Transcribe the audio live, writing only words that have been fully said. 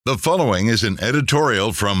The following is an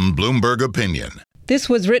editorial from Bloomberg Opinion. This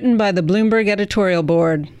was written by the Bloomberg editorial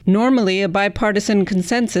board. Normally, a bipartisan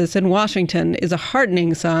consensus in Washington is a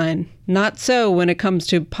heartening sign. Not so when it comes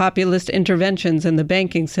to populist interventions in the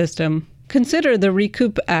banking system. Consider the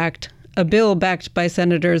RECOUP Act, a bill backed by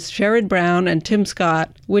Senators Sherrod Brown and Tim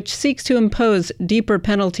Scott, which seeks to impose deeper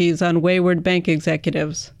penalties on wayward bank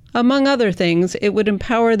executives. Among other things, it would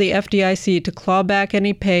empower the FDIC to claw back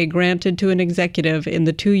any pay granted to an executive in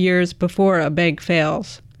the 2 years before a bank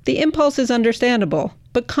fails. The impulse is understandable,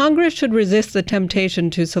 but Congress should resist the temptation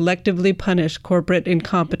to selectively punish corporate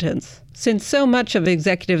incompetence. Since so much of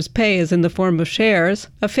executives' pay is in the form of shares,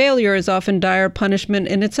 a failure is often dire punishment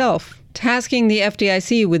in itself. Tasking the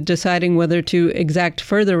FDIC with deciding whether to exact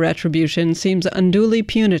further retribution seems unduly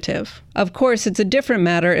punitive. Of course, it's a different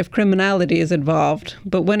matter if criminality is involved,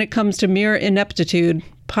 but when it comes to mere ineptitude,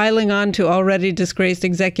 piling on to already disgraced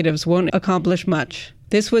executives won't accomplish much.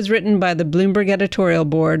 This was written by the Bloomberg editorial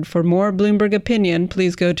board. For more Bloomberg Opinion,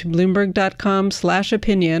 please go to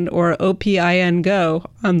bloomberg.com/opinion or OPIN Go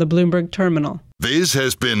on the Bloomberg terminal. This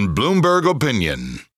has been Bloomberg Opinion.